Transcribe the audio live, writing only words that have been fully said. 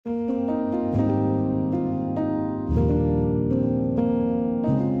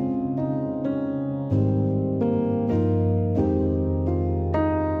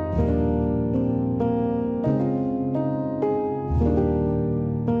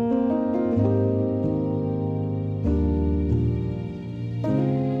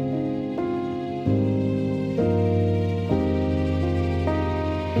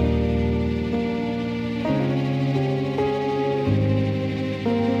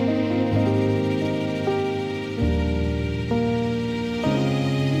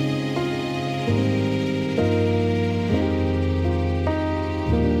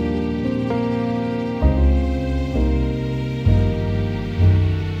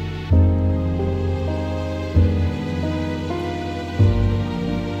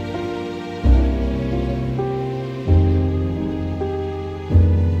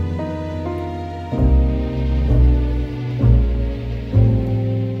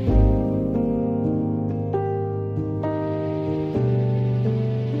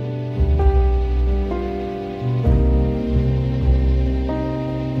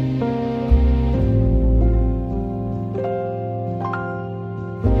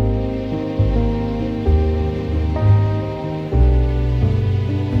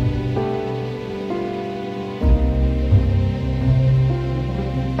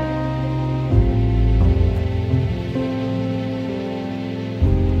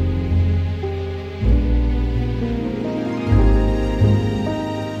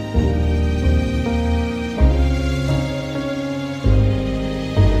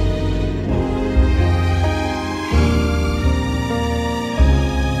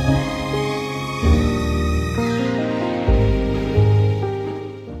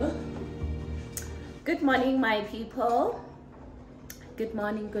my people. Good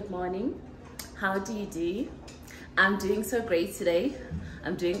morning, good morning. How do you do? I'm doing so great today.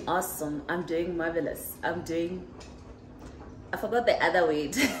 I'm doing awesome. I'm doing marvelous. I forgot the other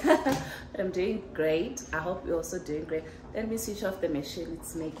word. But I'm doing great. I hope you're also doing great. Let me switch off the machine.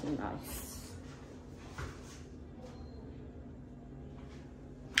 It's making noise.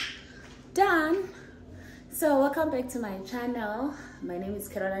 Done. So welcome back to my channel. My name is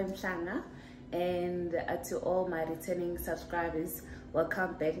Caroline Mshanga, and to all my returning subscribers,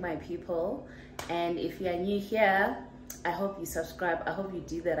 welcome back, my people. And if you are new here, I hope you subscribe. I hope you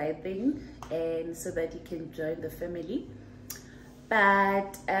do the right thing, and so that you can join the family.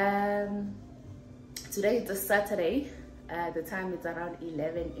 But today is a Saturday. The time is around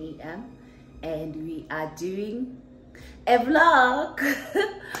 11 a.m. and we are doing a vlog.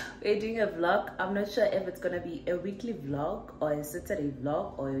 We're doing a vlog. I'm not sure if it's gonna be a weekly vlog or a Saturday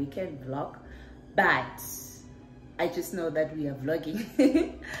vlog or a weekend vlog, but I just know that we are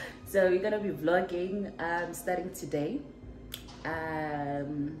vlogging. So we're gonna be vlogging starting today.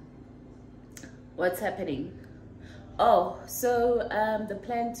 What's happening? Oh, so the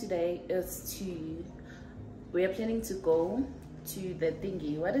plan today is we are planning to go to the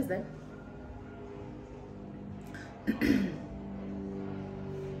thingy. What is that?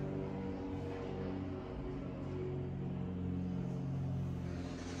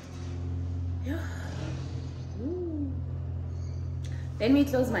 Let me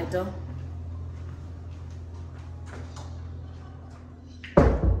close my door.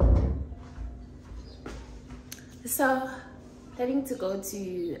 So, planning to go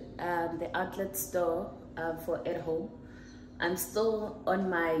to the outlet store for at home. I'm still on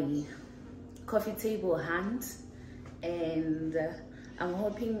my coffee table hunt, and I'm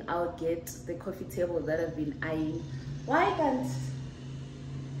hoping I'll get the coffee table that I've been eyeing. Why can't...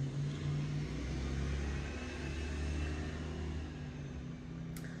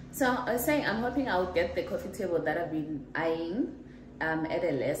 So I was saying, I'm hoping I'll get the coffee table that I've been eyeing at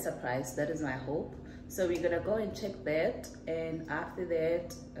a lesser price. That is my hope. So we're gonna go and check that, and after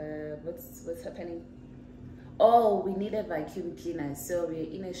that, what's happening? Oh, we need a vacuum cleaner. So we're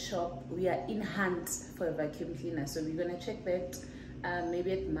in a shop. We are in hunt for a vacuum cleaner. So we're gonna check that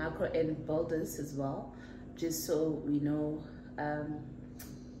maybe at Macro and Boulders as well, just so we know,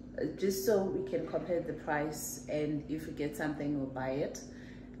 just so we can compare the price, and if we get something, we'll buy it.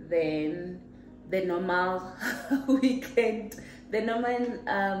 Then the normal weekly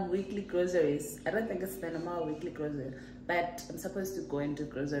groceries. I don't think it's the normal weekly grocery, but I'm supposed to go and do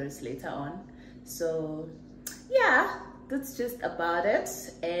groceries later on. So yeah, that's just about it,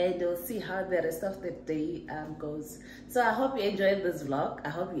 and we'll see how the rest of the day goes. So I hope you enjoyed this vlog. I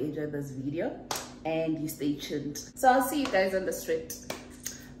hope you enjoyed this video, and you stay tuned. So I'll see you guys on the street.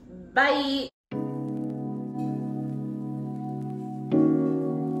 Bye.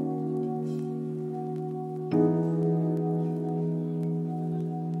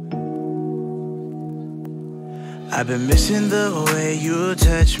 I've been missing the way you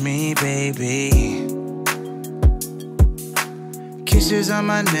touch me, baby. Kisses on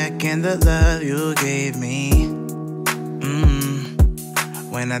my neck and the love you gave me.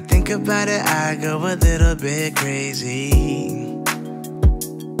 When I think about it, I go a little bit crazy.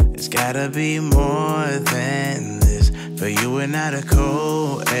 It's gotta be more than this for you and I to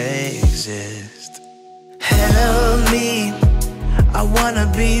coexist. Help me, I wanna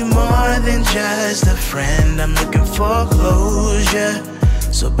be more than just a friend. I'm looking for closure,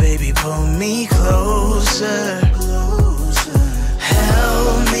 so baby pull me closer.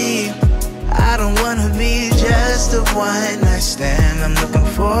 Help me, I don't wanna be just a one night stand. I'm looking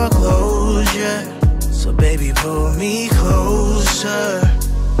for closure, so baby pull me closer.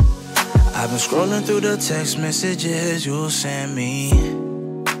 I've been scrolling through the text messages you sent me,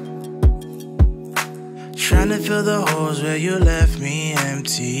 trying to fill the holes where you left me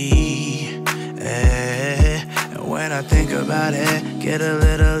empty. And when I think about it, get a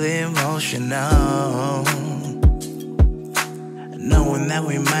little emotional, knowing that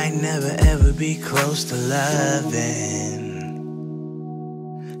we might never ever be close to loving.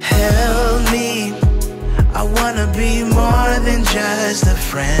 Help me, I wanna be more than just a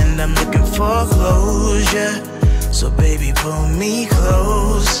friend. I'm looking for closure, so baby pull me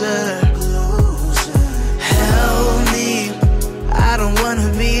closer. Help me, I don't wanna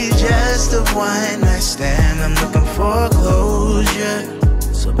be just a one night stand. I'm looking for closure,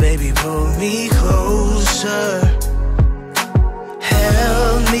 so baby pull me closer.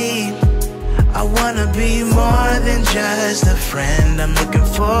 Help me, I wanna be more than just a friend. I'm looking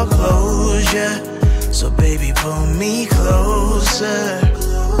for closure, so baby pull me closer.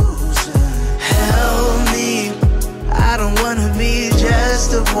 Help me,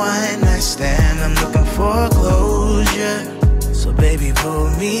 one night stand, I'm looking for closure. So baby, pull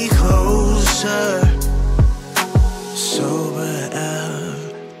me closer. Sober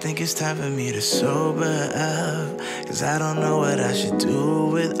up, think it's time for me to sober up. Cause I don't know what I should do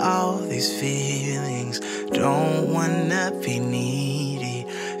with all these feelings. Don't wanna be needy,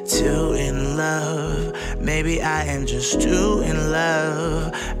 too in love. Maybe I am just too in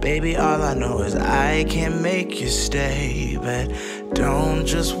love. Baby, all I know is I can't make you stay. But don't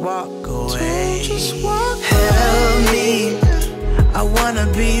just walk away. Help me, I wanna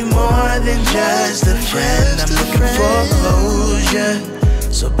be more than just a friend. I'm looking for closure.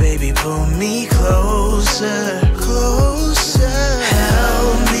 So baby, pull me closer.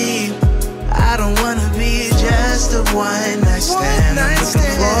 Help me, I don't wanna be just a one night stand. I'm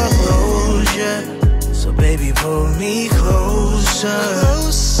looking for closure. So baby, pull me closer.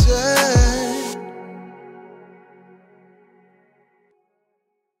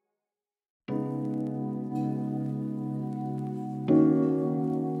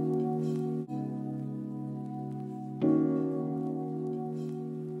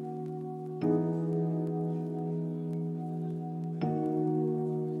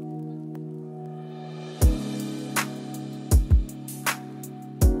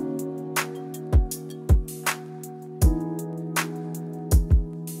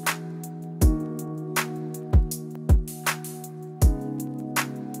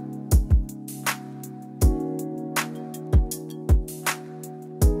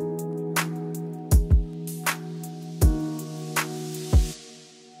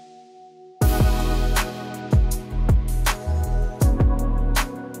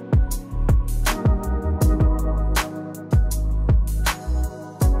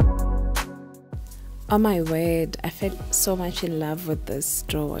 Oh my word, I fell so much in love with these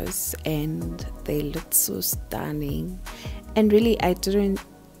drawers and they looked so stunning. And really, I didn't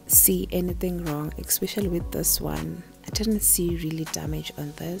see anything wrong, especially with this one. I didn't see really damage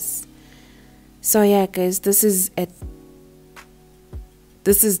on this. So yeah guys, this is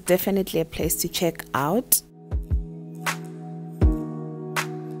definitely a place to check out.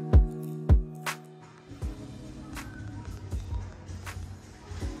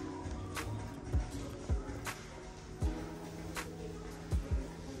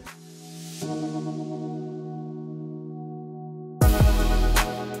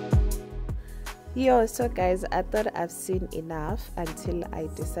 Yo, so guys, I thought I've seen enough until I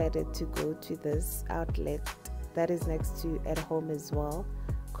decided to go to this outlet that is next to at home as well,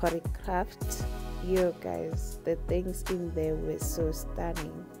 Coricraft. Yo guys, the things in there were so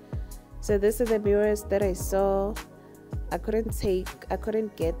stunning. So this is the mirrors that I saw. I couldn't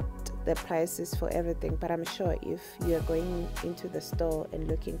get the prices for everything, but I'm sure if you're going into the store and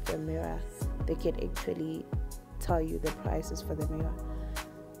looking for a mirror, they can actually tell you the prices for the mirror.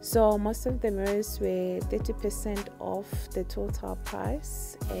 So most of the mirrors were 30% off the total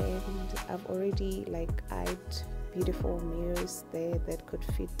price, and I've already eyed beautiful mirrors there that could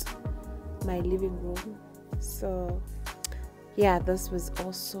fit my living room. So yeah, this was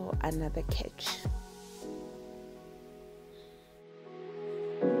also another catch.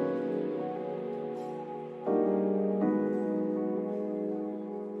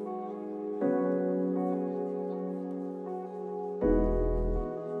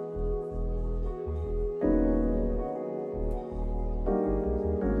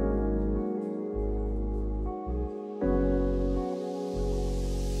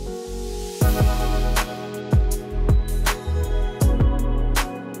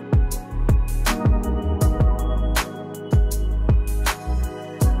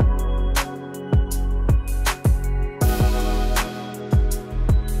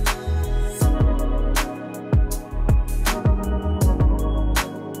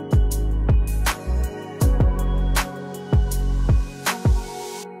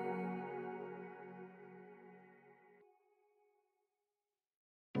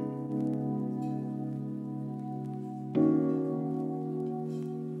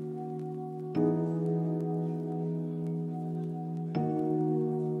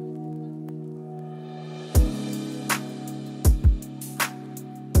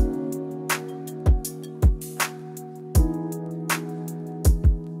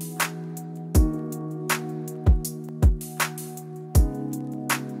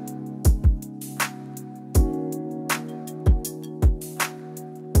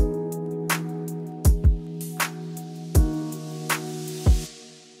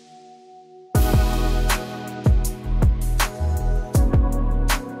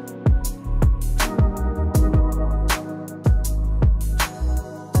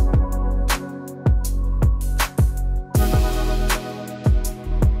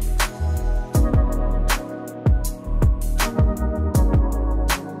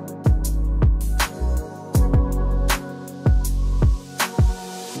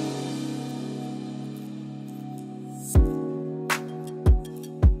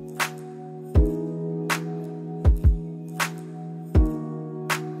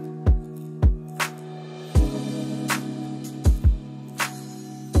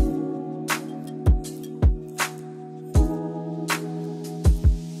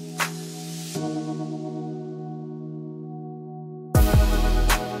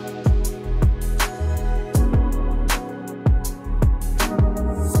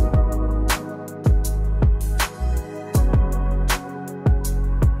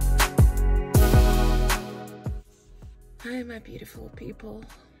 beautiful people.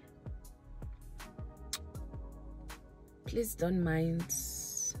 Please don't mind.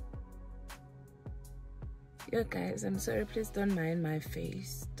 Yo guys, I'm sorry, please don't mind my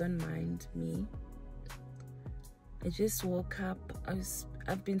face. Don't mind me. I just woke up.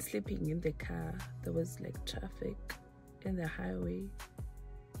 I've been sleeping in the car. There was like traffic in the highway.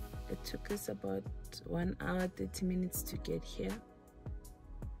 It took us about 1 hour 30 minutes to get here,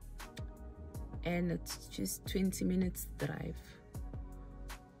 and it's just 20 minutes drive.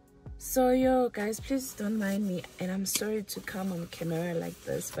 So yo guys, please don't mind me, and I'm sorry to come on camera like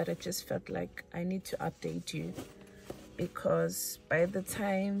this, but I just felt like I need to update you, because by the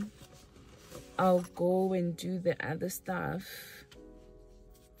time I'll go and do the other stuff,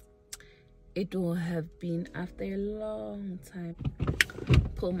 it will have been after a long time.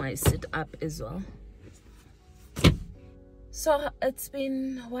 Pull my seat up as well. So it's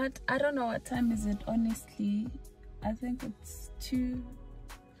been what, I don't know what time is it honestly. I think it's 2,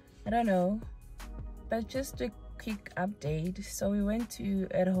 I don't know, but just a quick update. So we went to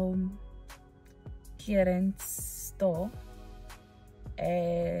at home clearance store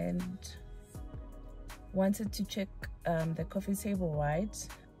and wanted to check the coffee table, right?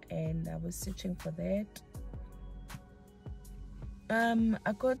 And I was searching for that.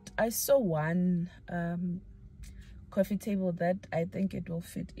 I saw one coffee table that I think it will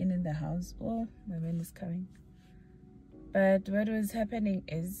fit in the house. Oh, my man is coming. But what was happening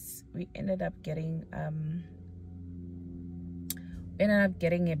is we ended up getting a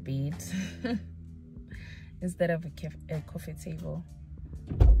bed instead of a coffee table.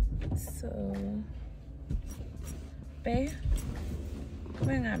 So babe,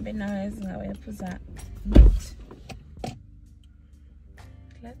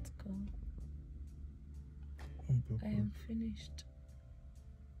 let's go. I am finished.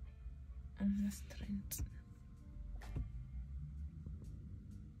 I'm restrained.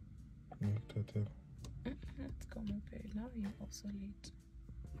 Let's go, my baby. Now you're also late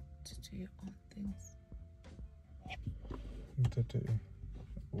to do your own things.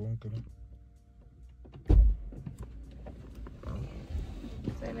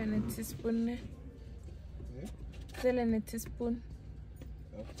 Sell a teaspoon. Sell a teaspoon.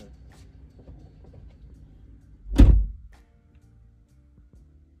 Okay.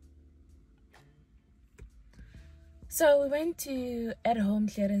 So we went to at home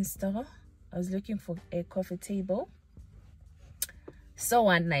clearance store. I was looking for a coffee table. Saw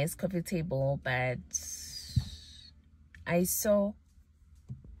one nice coffee table, but I saw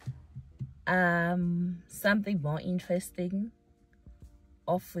something more interesting,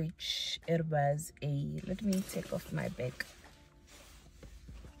 of which it was a, let me take off my bag.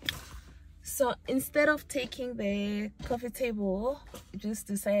 So instead of taking the coffee table, I just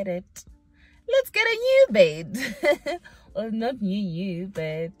decided, let's get a new bed. Well, not new,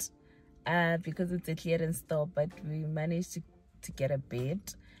 but because it's a clearance store, but we managed to get a bed,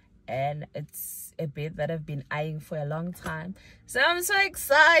 and it's a bed that I've been eyeing for a long time. So I'm so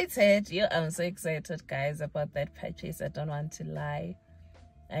excited. Yeah, I'm so excited, guys, about that purchase. I don't want to lie.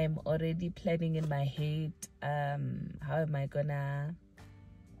 I'm already planning in my head how am I gonna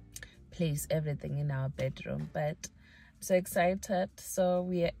place everything in our bedroom, but I'm so excited. So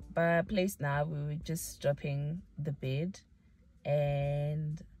we at our place now. We were just dropping the bed,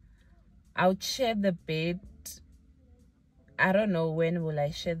 and I'll share the bed. I don't know when will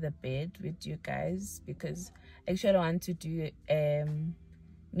I share the bed with you guys, because actually I want to do a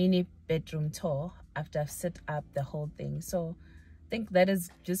mini bedroom tour after I've set up the whole thing. So I think that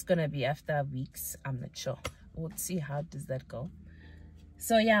is just gonna be after weeks. I'm not sure. We'll see how does that go.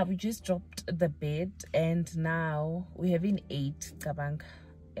 So yeah, we just dropped the bed, and now we have been 8 kabang,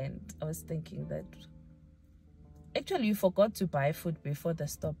 and I was thinking that actually we forgot to buy food before the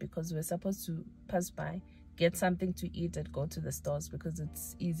stop, because we're supposed to pass by, get something to eat, and go to the stores because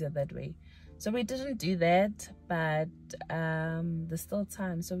it's easier that way. So we didn't do that, but there's still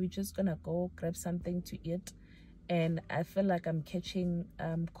time, so we're just gonna go grab something to eat. And I feel like I'm catching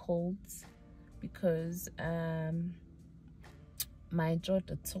colds, because my throat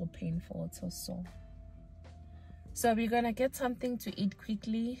is so painful, it's so sore. So we're gonna get something to eat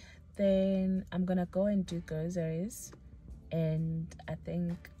quickly, then I'm gonna go and do groceries, and I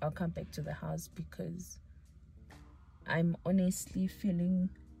think I'll come back to the house, because I'm honestly feeling,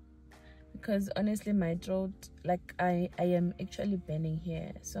 because honestly my throat, like I am actually burning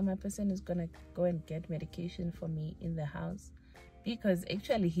here. So my person is gonna go and get medication for me in the house, because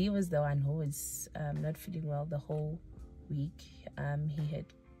actually he was the one who was not feeling well the whole week. He had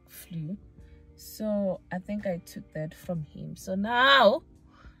flu, so I think I took that from him. So now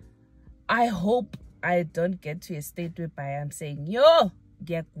I hope I don't get to a state whereby I'm saying, yo,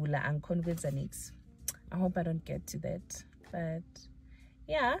 ngiyagula, angikhona nix. I hope I don't get to that. But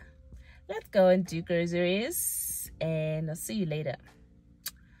yeah, let's go and do groceries, and I'll see you later.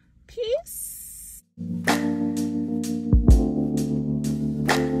 Peace.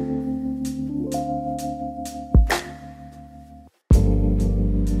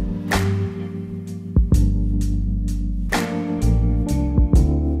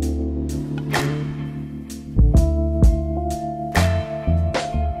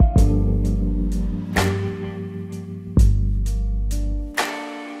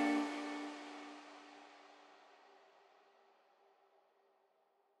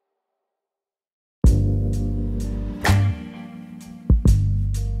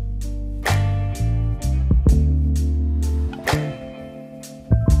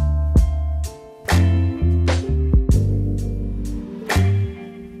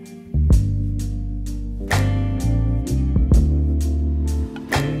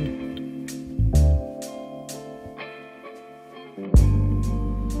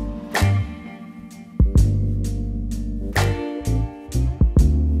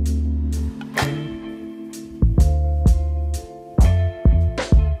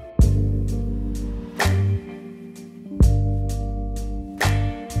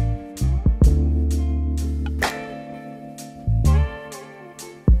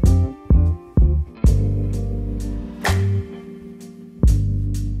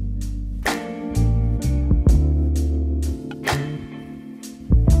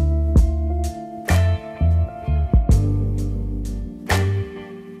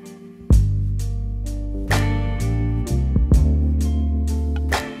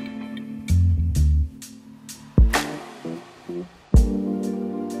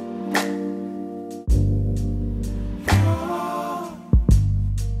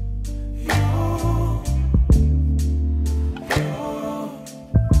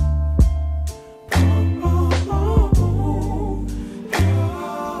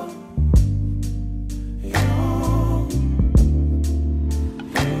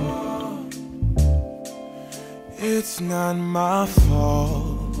 It's not my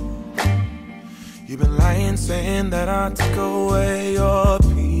fault. You've been lying, saying that I took away your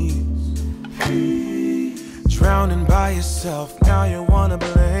peace. Drowning by yourself, now you wanna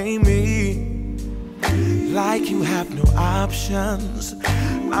blame me. Like you have no options.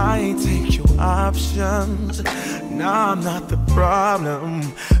 I ain't take your options. Nah, I'm not the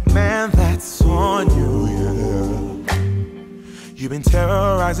problem. Man, that's on you, yeah. You've been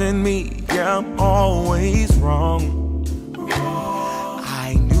terrorizing me, yeah, I'm always wrong.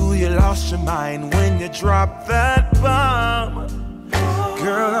 I knew you lost your mind when you dropped that bomb.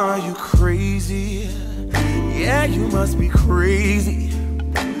 Girl, are you crazy? Yeah, you must be crazy.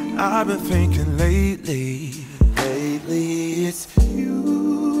 I've been thinking lately it's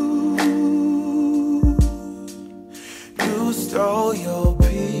you. You stole your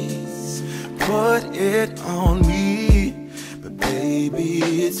peace, put it on me. But baby,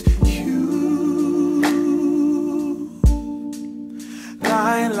 it's you.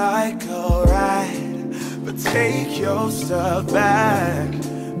 Lying like a rat, but take your stuff back.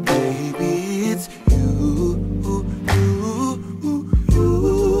 Baby, it's you.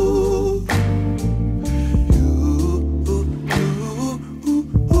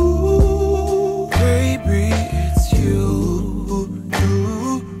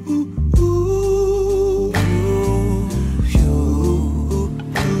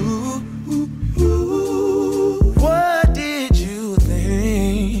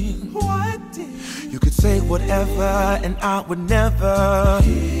 And I would never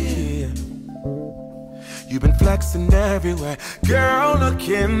hear. You've been flexing everywhere. Girl, look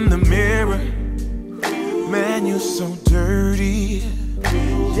in the mirror. Man, you're so dirty.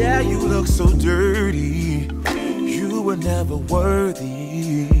 Yeah, you look so dirty. You were never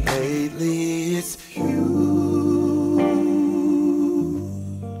worthy. Lately, it's you.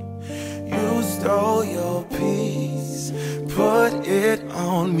 You stole your peace, put it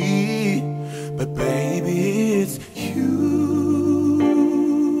on me. But baby, it's you.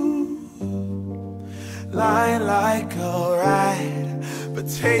 Lying like a rat, but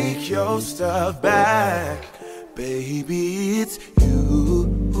take your stuff back. Baby, it's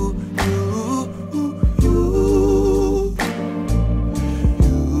you.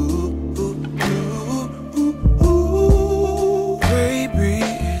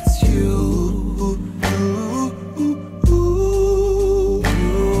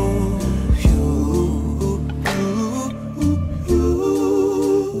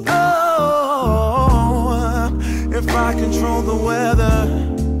 Control the weather,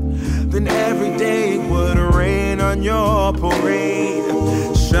 then every day your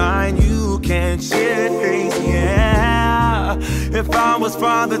parade. Shine you can't chase, yeah. If I was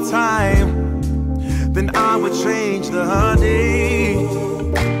Father Time, then I would change the day,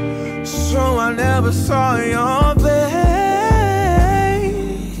 so I never saw your face.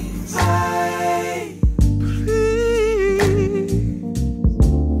 Please,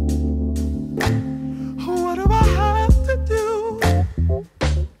 what do I have to do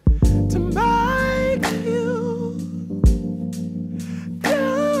to make you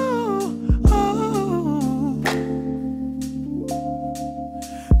go? Oh,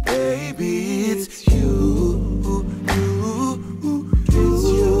 baby, it's you, it's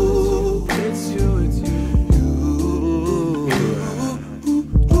you, it's you, it's you,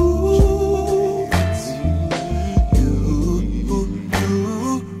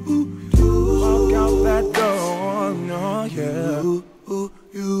 walk out that door, no, yeah.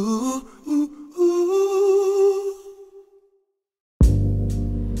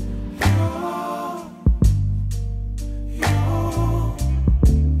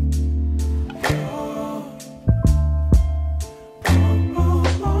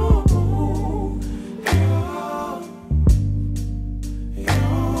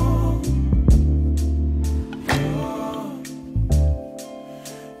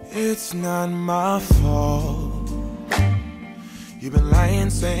 It's not my fault. You've been lying,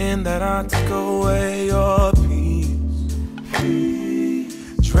 saying that I took away your peace.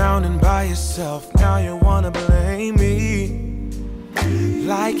 Drowning by yourself, now you wanna blame me.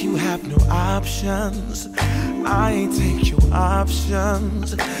 Like you have no options. I ain't take your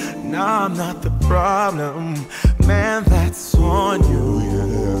options. Now I'm not the problem, man, that's on you,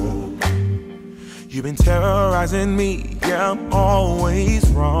 yeah. You've been terrorizing me, yeah, I'm always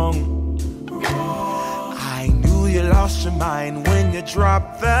wrong. I knew you lost your mind when you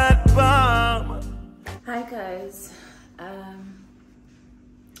dropped that bomb. Hi guys,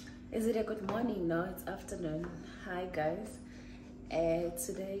 is it a good morning? No, it's afternoon. Hi guys,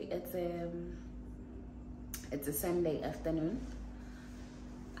 today it's a Sunday afternoon.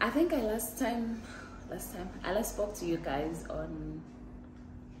 I think I last spoke to you guys on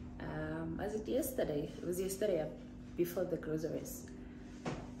was it yesterday? It was yesterday before the groceries.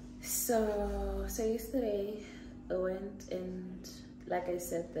 So yesterday I went, and like I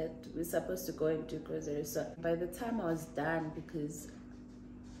said that we're supposed to go and do groceries. So by the time I was done, because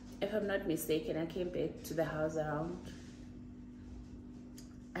if I'm not mistaken, I came back to the house around,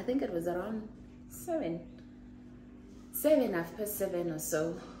 I think it was around 7:30 or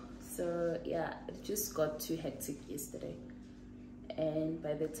so. So yeah, it just got too hectic yesterday. And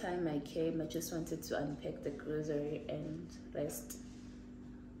by the time I came, I just wanted to unpack the grocery and rest.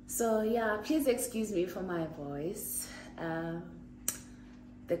 So yeah, please excuse me for my voice. The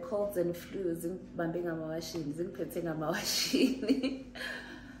colds and flus,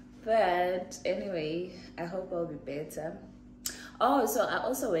 but anyway, I hope I'll be better. Oh, so I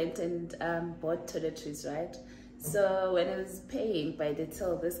also went and bought toiletries, right? So when I was paying by the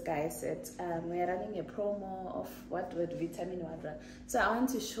till, this guy said, we're running a promo of what with vitamin water. So I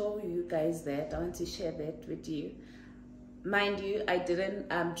want to show you guys that. I want to share that with you. Mind you, I didn't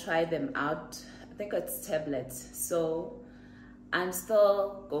try them out. I think it's tablets. So I'm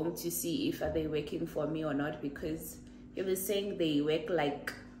still going to see if are they working for me or not, because he was saying they work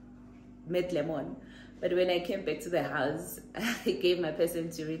like med lemon. But when I came back to the house, I gave my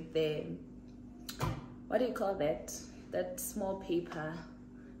person to read the, what do you call that? That small paper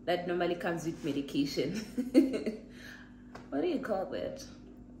that normally comes with medication. What do you call that?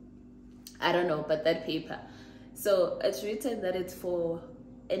 I don't know, but that paper. So it's written that it's for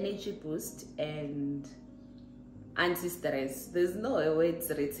energy boost and anti-stress. There's no way it's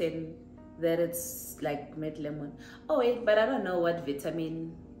written that it's like med lemon. Oh wait, but I don't know what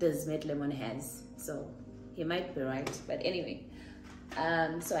vitamin does med lemon has. So he might be right. But anyway,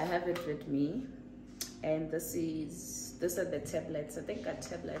 so I have it with me. And these are the tablets. I think are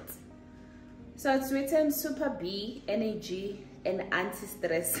tablets. So it's written Super B, energy and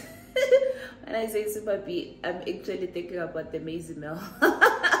anti-stress. When I say Super B, I'm actually thinking about the maize meal.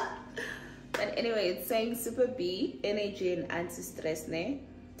 But anyway, it's saying Super B, energy and anti-stress,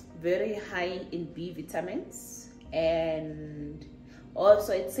 very high in B vitamins, and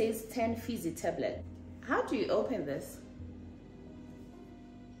also it says 10 fizzy tablet. How do you open this?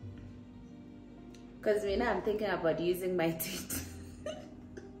 Because now I'm thinking about using my teeth.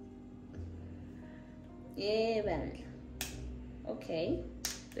 Yeah, well, okay,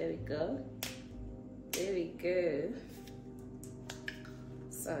 there we go. There we go.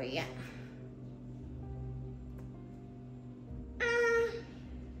 So yeah.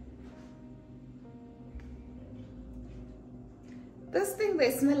 This thing,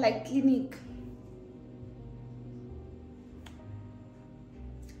 they smell like clinic.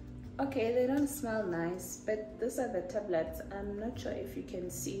 Okay, they don't smell nice, but these are the tablets. I'm not sure if you can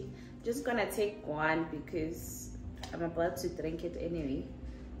see. Just gonna take one because I'm about to drink it anyway.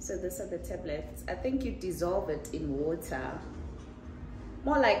 So these are the tablets. I think you dissolve it in water.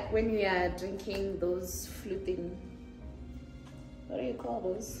 More like when you are drinking those fluting, what do you call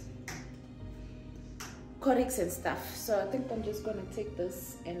those? Corics and stuff. So I think I'm just gonna take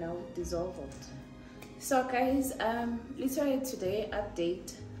this and I'll dissolve it. So guys, literally today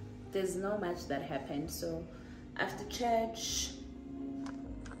update, there's not much that happened. So after church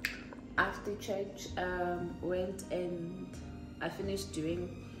went and I finished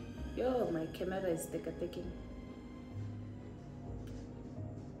doing, my camera is taking.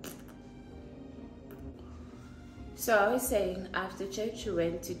 So I was saying, after church we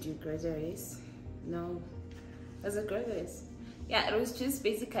went to do groceries. No, was it groceries? Yeah, it was just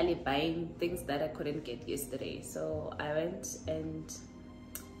basically buying things that I couldn't get yesterday. So I went and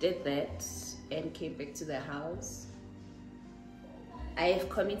did that and came back to the house. I have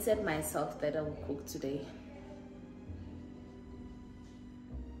committed myself that I will cook today.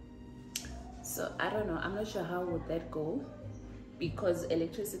 So I don't know, I'm not sure how would that go, because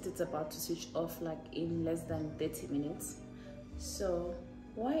electricity is about to switch off like in less than 30 minutes. So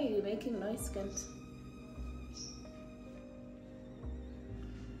why are you making noise, Kent?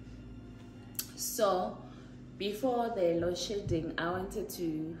 So before the load shedding, I wanted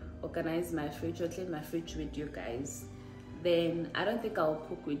to organize my fridge or clean my fridge with you guys. Then I don't think I'll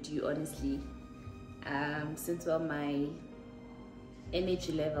cook with you, honestly, since well my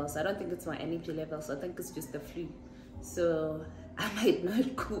energy levels, I don't think it's my energy levels, I think it's just the flu. So I might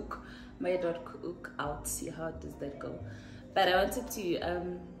not cook, I'll see how does that go. But I wanted to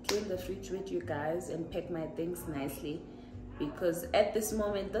clean the fridge with you guys and pack my things nicely, because at this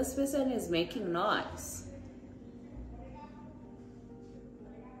moment this person is making noise.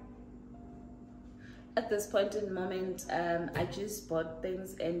 At this point in the moment, I just bought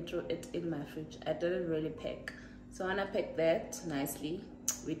things and threw it in my fridge. I didn't really pack, so I want to pack that nicely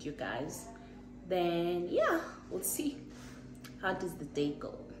with you guys. Then yeah, we'll see how does the day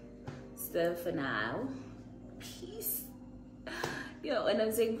go. So for now, peace. When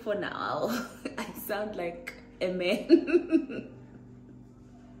I'm saying for now, I sound like a man.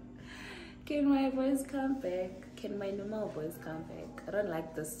 Can my voice come back? Can my normal voice come back? I don't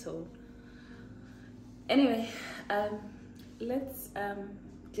like this tone. Anyway, let's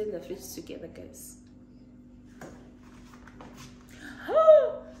clean the fridge together, guys.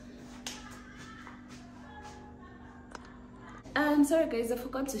 Sorry guys, I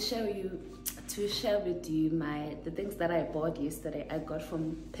forgot to share with you the things that I bought yesterday. I got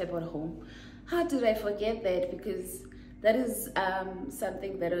from Pebble Home. How did I forget that? Because that is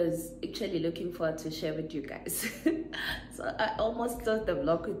something that I was actually looking forward to share with you guys. So I almost closed the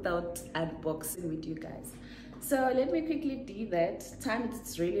vlog without unboxing with you guys. So let me quickly do that. Time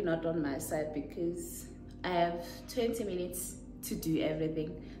is really not on my side because I have 20 minutes to do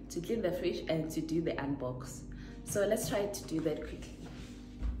everything, to clean the fridge and to do the unbox. So let's try to do that quickly.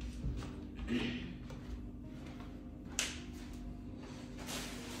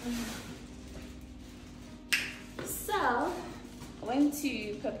 So I went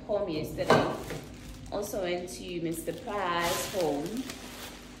to Pep Home yesterday. Also went to Mr. Price Home.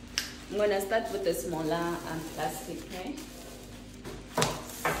 I'm gonna start with the smaller plastic, right?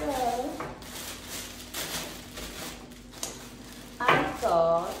 So I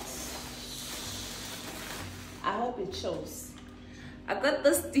thought, I hope it shows. I got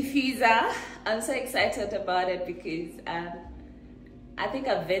this diffuser. I'm so excited about it because I think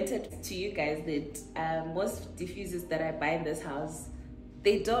I've vented to you guys that most diffusers that I buy in this house,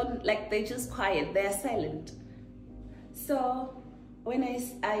 they don't, like, they're just quiet, they're silent. So when I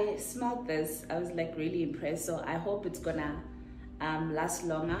smelled this, I was like really impressed. So I hope it's gonna last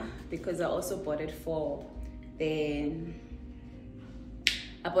longer, because I also bought it for the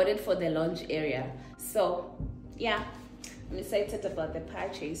lounge area. So yeah, I'm excited about the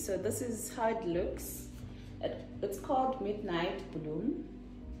purchase. So this is how it looks. It's called Midnight Bloom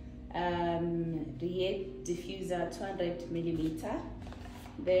Riet Diffuser 200mm.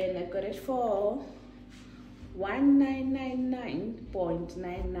 Then I got it for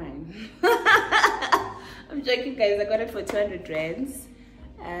 1999.99. I'm joking guys, I got it for 200 rands.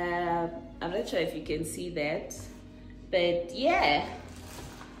 I'm not sure if you can see that, but yeah,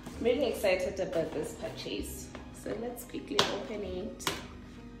 I'm really excited about this purchase. So let's quickly open it.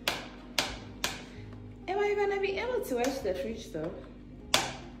 Am I gonna be able to wash the fridge though?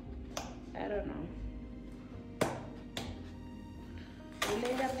 I don't know.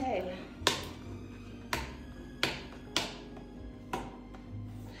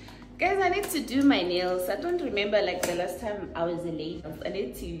 Guys, I need to do my nails. I don't remember like the last time I was a lady. I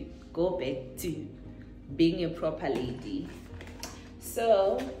need to go back to being a proper lady.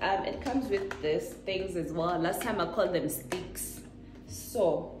 So it comes with these things as well. Last time I called them sticks.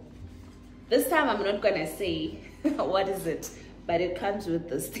 So this time I'm not gonna say what is it, but it comes with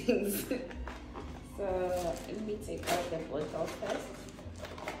these things. So let me take out the bottle first.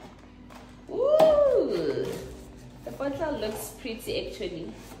 Ooh, the bottle looks pretty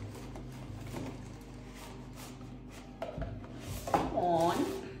actually. Come on.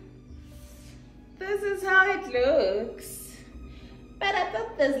 This is how it looks. But I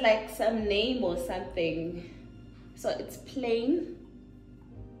thought there's like some name or something. So it's plain.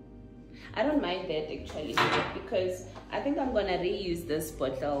 I don't mind that actually, because I think I'm gonna reuse this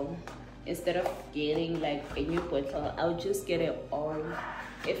bottle. Instead of getting like a new bottle, I'll just get it on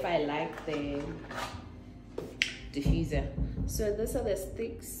if I like the diffuser. So these are the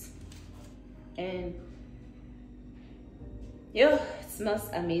sticks, and yo, it smells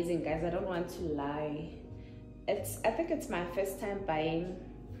amazing, guys. I don't want to lie. I think it's my first time buying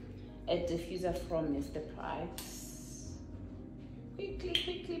a diffuser from Mr. Price.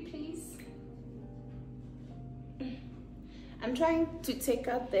 Quickly, please. I'm trying to take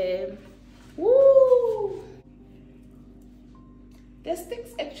out the woo. The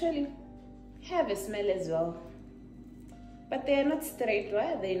sticks actually have a smell as well, but they are not straight.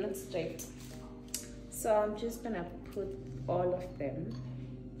 Why are they not straight? So I'm just gonna put all of them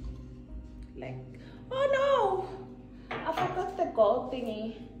like, oh no, I forgot the gold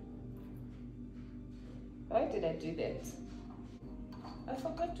thingy. Why did I do that? I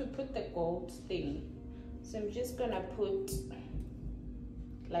forgot to put the gold thing. So I'm just gonna put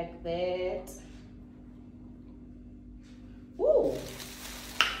like that. Woo!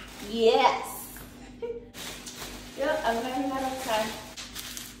 Yes! Yeah, I'm running out of time.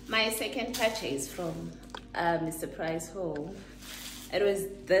 My second purchase from Mr. Price Home. It was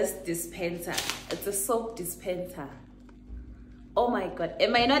this dispenser. It's a soap dispenser. Oh my god,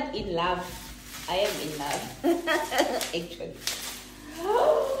 am I not in love? I am in love. Actually.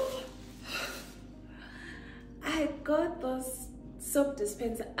 I got those soap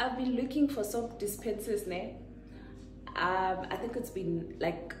dispenser. I've been looking for soap dispensers now. I think it's been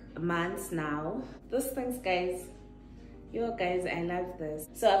like months now. Those things, guys. Yo guys, I love this.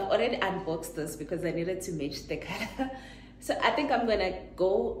 So I've already unboxed this because I needed to match the color. So I think I'm gonna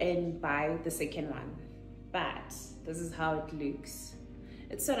go and buy the second one. But this is how it looks.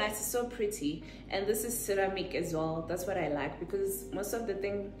 It's so nice, it's so pretty. And this is ceramic as well. That's what I like, because most of the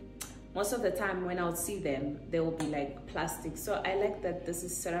time when I'll see them, they will be like plastic. So I like that this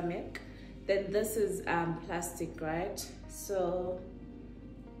is ceramic. Then this is plastic, right? So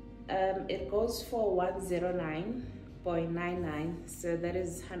it goes for 109.99. So that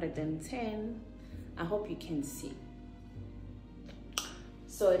is 110. I hope you can see.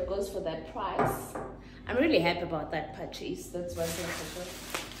 So it goes for that price. I'm really happy about that purchase. That's one thing for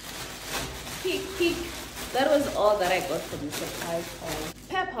sure. Peek. That was all that I got from the surprise home.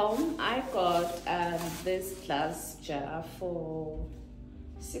 Pep Home, I got this glass jar for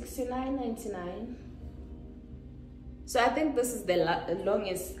 $69.99. So I think this is the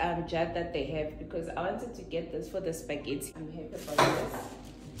longest jar that they have, because I wanted to get this for the spaghetti. I'm happy about this.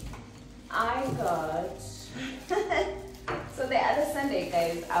 I got so the other Sunday,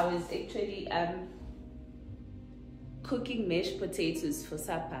 guys, I was actually cooking mashed potatoes for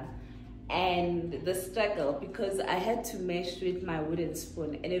supper. And the struggle, because I had to mash with my wooden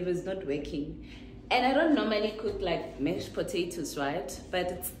spoon and it was not working. And I don't normally cook like mashed potatoes, right? But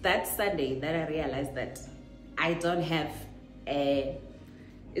it's that Sunday that I realized that I don't have a,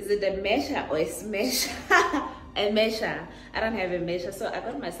 is it a mesher or a smasher? A mesher. I don't have a mesher, so I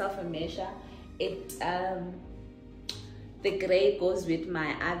got myself a mesher. It the gray goes with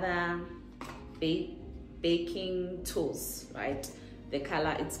my other baking tools, right? The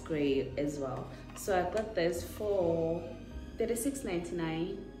color, it's gray as well. So I got this for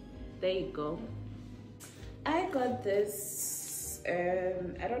 $36.99. There you go. I got this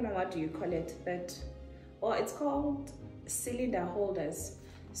I don't know what do you call it, but it's called cylinder holders.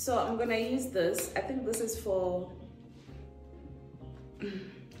 So I'm gonna use this. I think this is for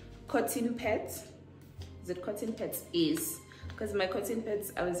cotton pads. Is it cotton pads? Yes, because my cotton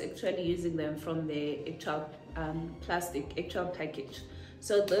pads, I was actually using them from the actual plastic actual package.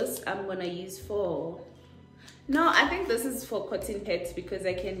 So this I'm gonna use for, no, I think this is for cotton pads, because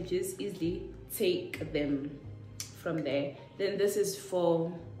I can just easily take them from there. Then this is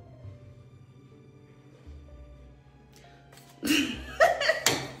for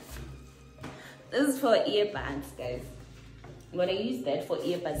this is for earbuds, guys. I'm gonna use that for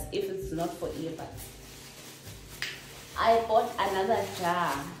earbuds if it's not for earbuds. I bought another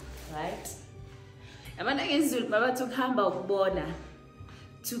jar, right?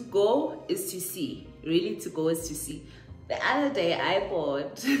 To go is to see. Really, to go is to see. The other day I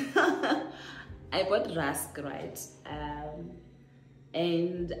bought I bought rusk, right?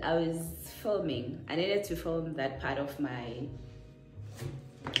 And I was filming. I needed to film that part of my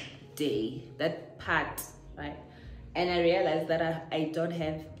day, that part, right? And I realized that I don't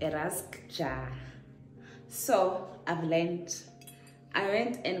have a rusk jar. So I've learned. I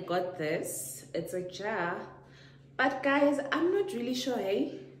went and got this. It's a jar. But guys, I'm not really sure,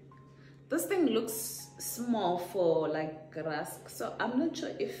 hey? This thing looks small for like rusk. So I'm not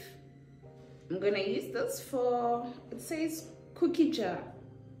sure if I'm gonna use this for, it says cookie jar.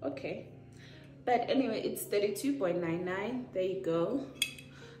 Okay. But anyway, it's 32.99. There you go.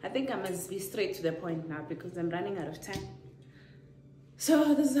 I think I must be straight to the point now because I'm running out of time.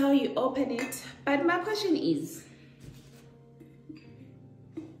 So this is how you open it. But my question is,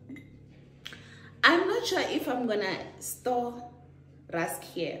 I'm not sure if I'm gonna store rusk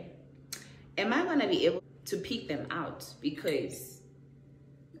here. Am I gonna be able to pick them out? Because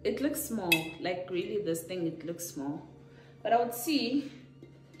it looks small. Like really, this thing, it looks small. But I would see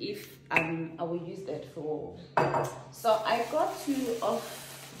if I will use that for. So I got 2 of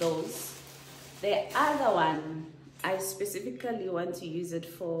those. The other one, I specifically want to use it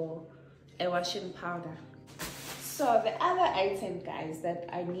for a washing powder. So the other item, guys, that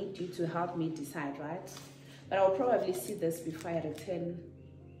I need you to help me decide, right? But I'll probably see this before I return,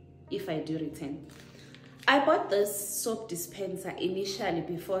 if I do return. I bought this soap dispenser initially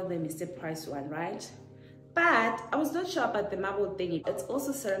before the Mr. Price one, right? But I was not sure about the marble thingy. It's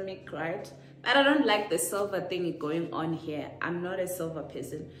also ceramic, right? But I don't like the silver thingy going on here. I'm not a silver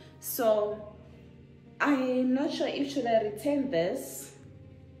person. So I'm not sure if should I return this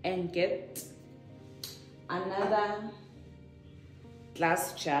and get another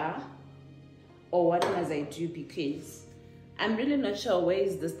glass jar, or what must I do, because I'm really not sure where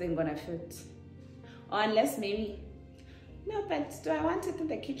is this thing gonna fit. Or unless maybe, no, but do I want it in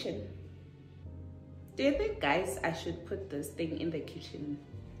the kitchen? Do you think, guys, I should put this thing in the kitchen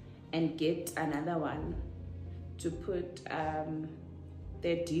and get another one to put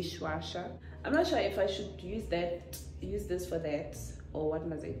the dishwasher? I'm not sure if I should use this for that, or what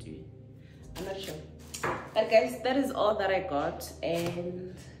must I do? I'm not sure. But guys, that is all that I got,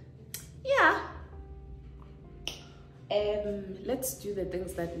 and yeah, let's do the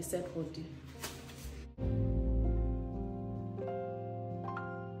things that we said we'll do.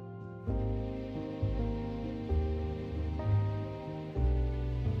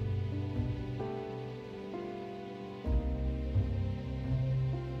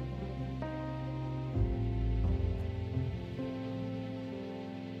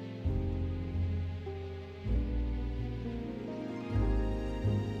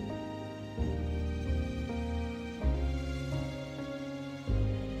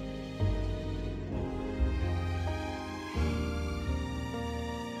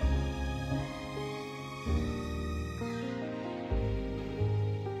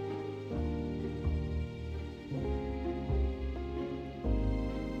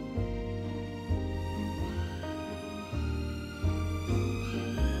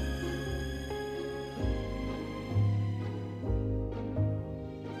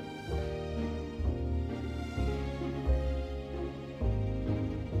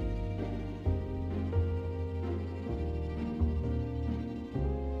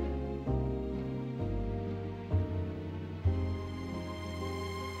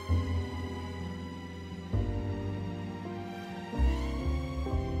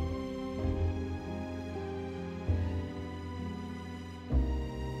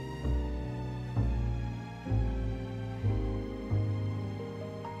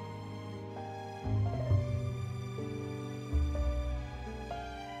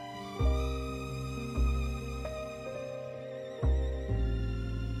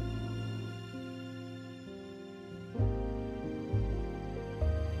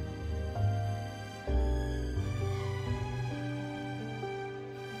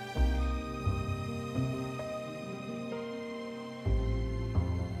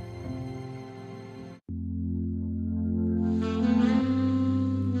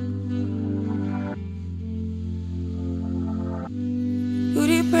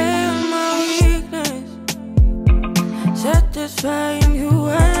 Satisfying you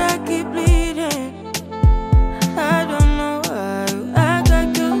while I keep bleeding. I don't know why you act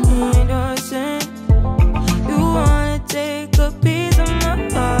like you innocent. You wanna take a piece of my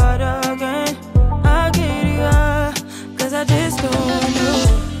heart again.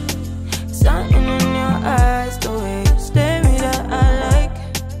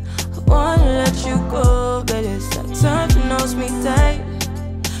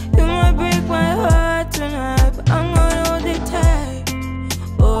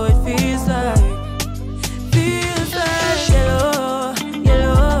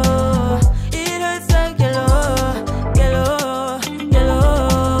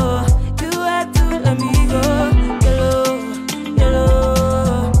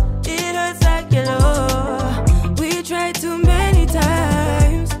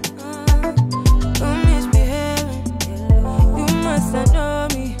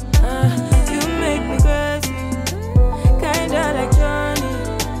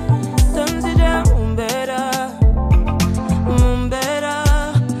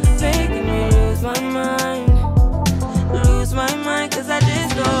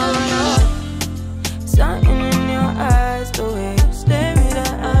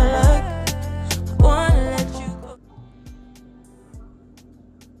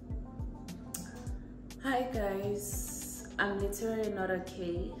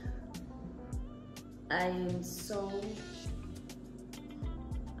 I'm so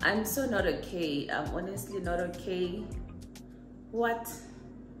not okay. I'm honestly not okay. What?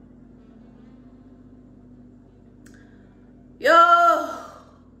 Yo!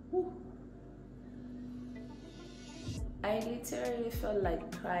 Woo. I literally felt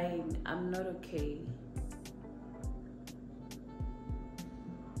like crying. I'm not okay.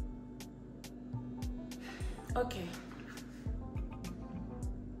 Okay.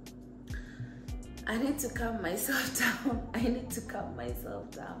 I need to calm myself down. I need to calm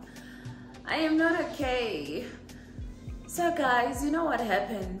myself down. I am not okay. So guys, you know what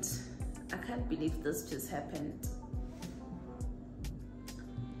happened? I can't believe this just happened.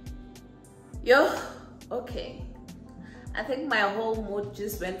 Yo, okay. I think my whole mood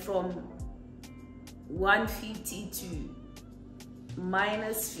just went from 150 to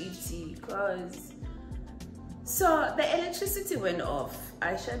 -50 because so the electricity went off.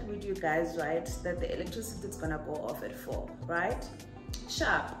 I shared with you guys, right, that the electricity is gonna go off at 4, right?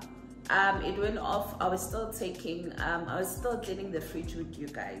 Sharp. It went off. I was still cleaning the fridge with you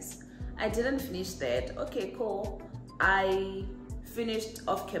guys. I didn't finish that. Okay, cool. I finished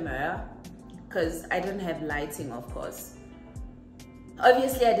off camera because I didn't have lighting, of course.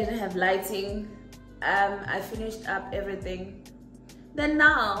 Obviously I didn't have lighting. I finished up everything. Then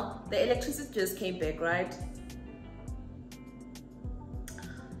now the electricity just came back, right?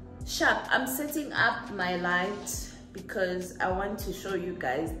 Sharp. I'm setting up my light because I want to show you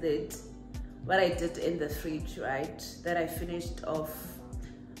guys that what I did in the fridge, right? That I finished off.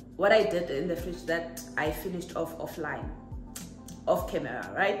 What I did in the fridge that I finished off offline, off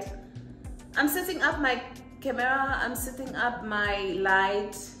camera, right? I'm setting up my camera, I'm setting up my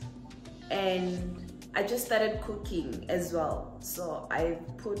light, and I just started cooking as well. So I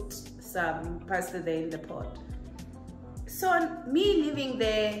put some pasta there in the pot. So me leaving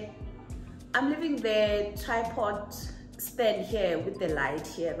there, I'm leaving the tripod stand here with the light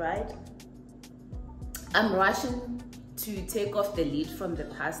here, right? I'm rushing to take off the lid from the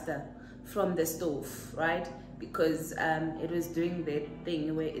pasta from the stove, right? Because it was doing that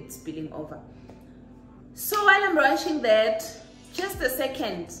thing where it's spilling over. So while I'm rushing that, just a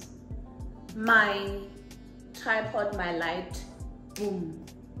second, my tripod, my light, boom,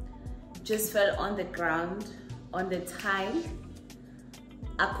 just fell on the ground, on the tile.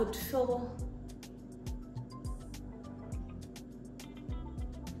 I could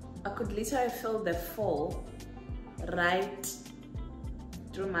literally feel the fall right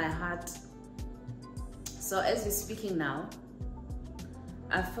through my heart. So as we're speaking now,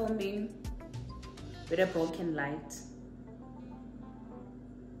 I'm filming with a broken light.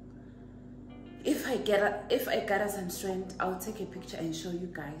 If I gather some strength, I'll take a picture and show you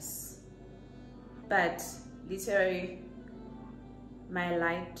guys. But literally, my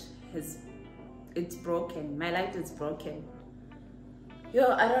light it's broken. My light is broken. Yo,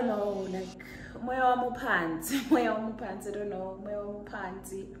 I don't know, like moya wa muphansi, I don't know, moya wa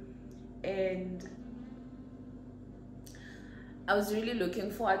muphansi. And I was really looking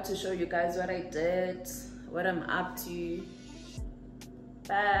forward to show you guys what I did, what I'm up to,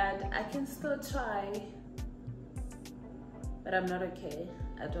 but I can still try. But I'm not okay.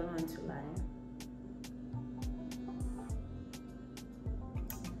 I don't want to lie.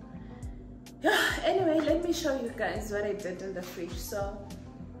 Yeah, anyway, let me show you guys what I did in the fridge. So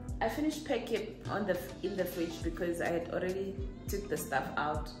I finished packing in the fridge because I had already took the stuff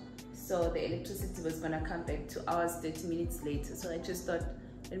out. So the electricity was gonna come back 2 hours, 30 minutes later. So I just thought,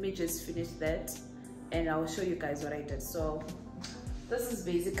 let me just finish that and I'll show you guys what I did. So this is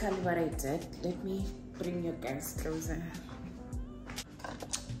basically what I did. Let me bring you guys closer.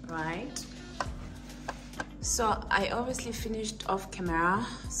 Right. So I obviously finished off camera.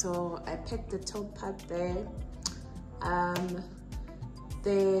 So I packed the top part there.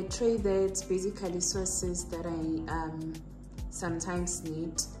 The tray there, it's basically sauces that I sometimes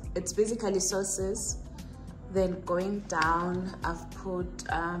need. It's basically sauces. Then going down, I've put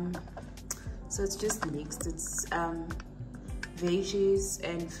so it's just mixed. It's veggies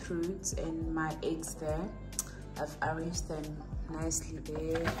and fruits and my eggs there. I've arranged them nicely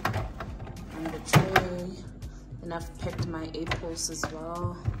there on the tray. And I've packed my apples as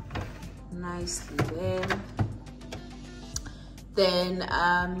well nicely there. Then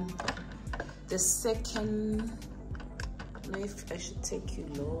the second, I don't know if I should take you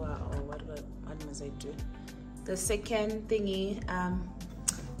lower or what must I do? The second thingy,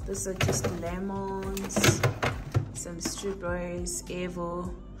 these are just lemons, some strawberries,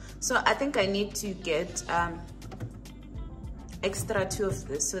 evo. So I think I need to get extra 2 of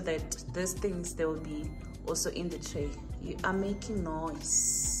this so that these things, they will be also in the tray. You are making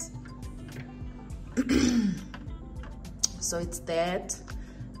noise. So it's that.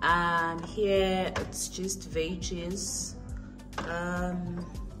 Here it's just veggies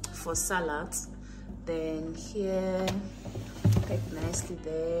for salads. Then here, packed nicely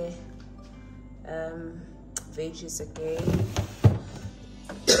there, veggies again.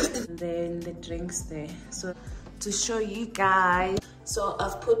 And then the drinks there. So to show you guys, so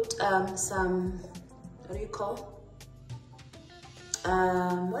I've put some, what do you call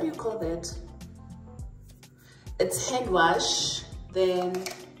that? It's hand wash. Then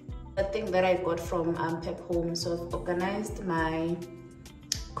the thing that I got from Pep Home. So I've organized my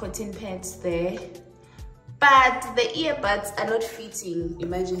cotton pads there, but the earbuds are not fitting.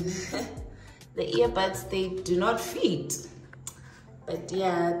 Imagine the earbuds, they do not fit. But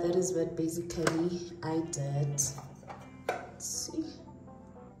yeah, that is what basically I did. Let's see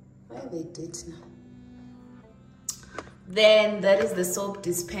where they did now. Then that is the soap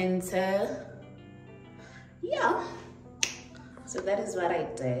dispenser. Yeah, so that is what I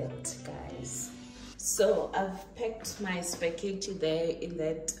did, guys. So I've packed my spaghetti there in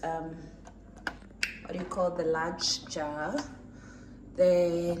that what do you call, the large jar.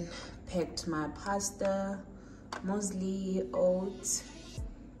 Then packed my pasta, muesli, oats,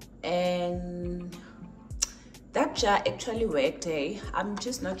 and that jar actually worked. I'm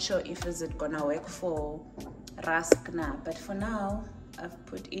just not sure if is it gonna work for rusk now, but for now I've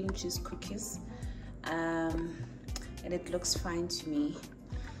put in just cookies, and it looks fine to me.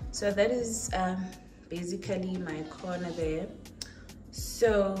 So that is basically my corner there.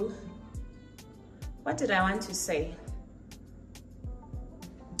 So what did I want to say?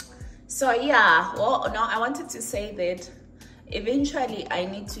 So yeah, well, no, I wanted to say that eventually I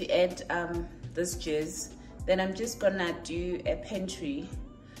need to add this jizz. Then I'm just gonna do a pantry.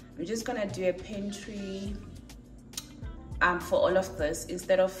 I'm just gonna do a pantry for all of this,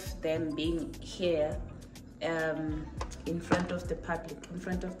 instead of them being here in front of the public, in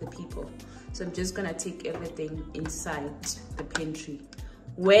front of the people. So I'm just gonna take everything inside the pantry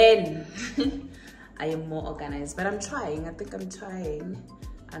when I am more organized. But I'm trying, I think I'm trying.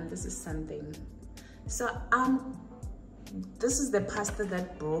 And this is something. So this is the pasta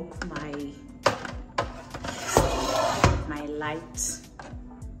that broke my light.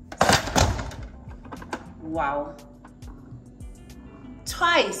 Wow,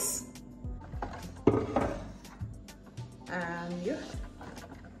 twice.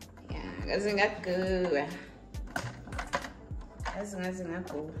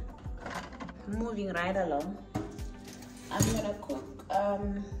 Moving right along, I'm gonna cook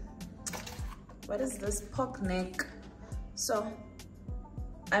what is this, pork neck. So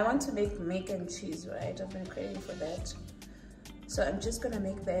I want to make mac and cheese, right? I've been craving for that. So I'm just gonna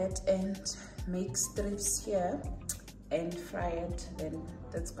make that and make strips here and fry it. Then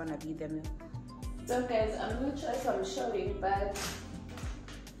that's gonna be the meal. So guys, I'm not sure if I'm showing, but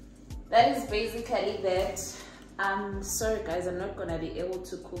that is basically that. I'm sorry guys, I'm not gonna be able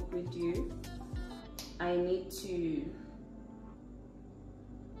to cook with you. I need to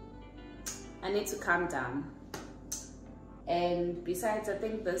calm down. And besides, I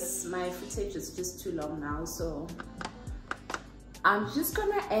think my footage is just too long now, so I'm just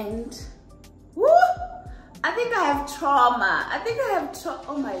gonna end. Woo! I think I have trauma.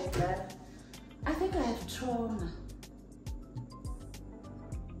 Oh my god, I think I have trauma.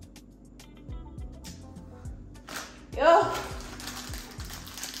 Yo,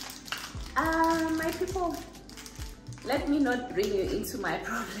 my people, let me not bring you into my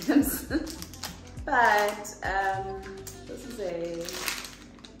problems. But this is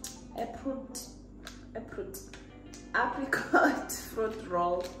apricot fruit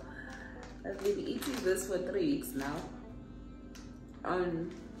roll. I've been eating this for 3 weeks now.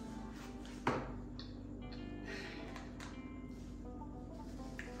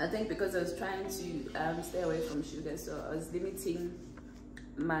 I think because I was trying to stay away from sugar, so I was limiting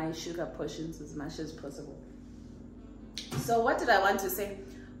my sugar portions as much as possible. So what did I want to say?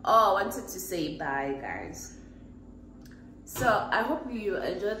 Oh, I wanted to say bye, guys. So I hope you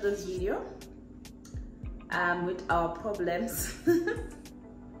enjoyed this video with our problems.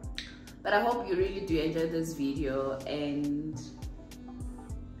 But I hope you really do enjoy this video, and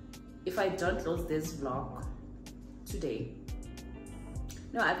if I don't close this vlog today,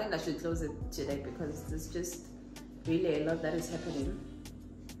 no, I think I should close it today because there's just really a lot that is happening.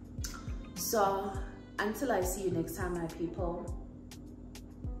 So until I see you next time, my people,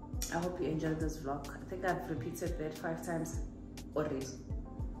 I hope you enjoyed this vlog. I think I've repeated that 5 times already.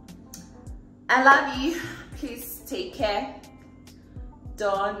 I love you. Please take care.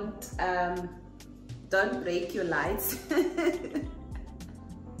 Don't break your lights.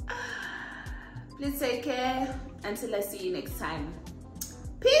 Please take care until I see you next time.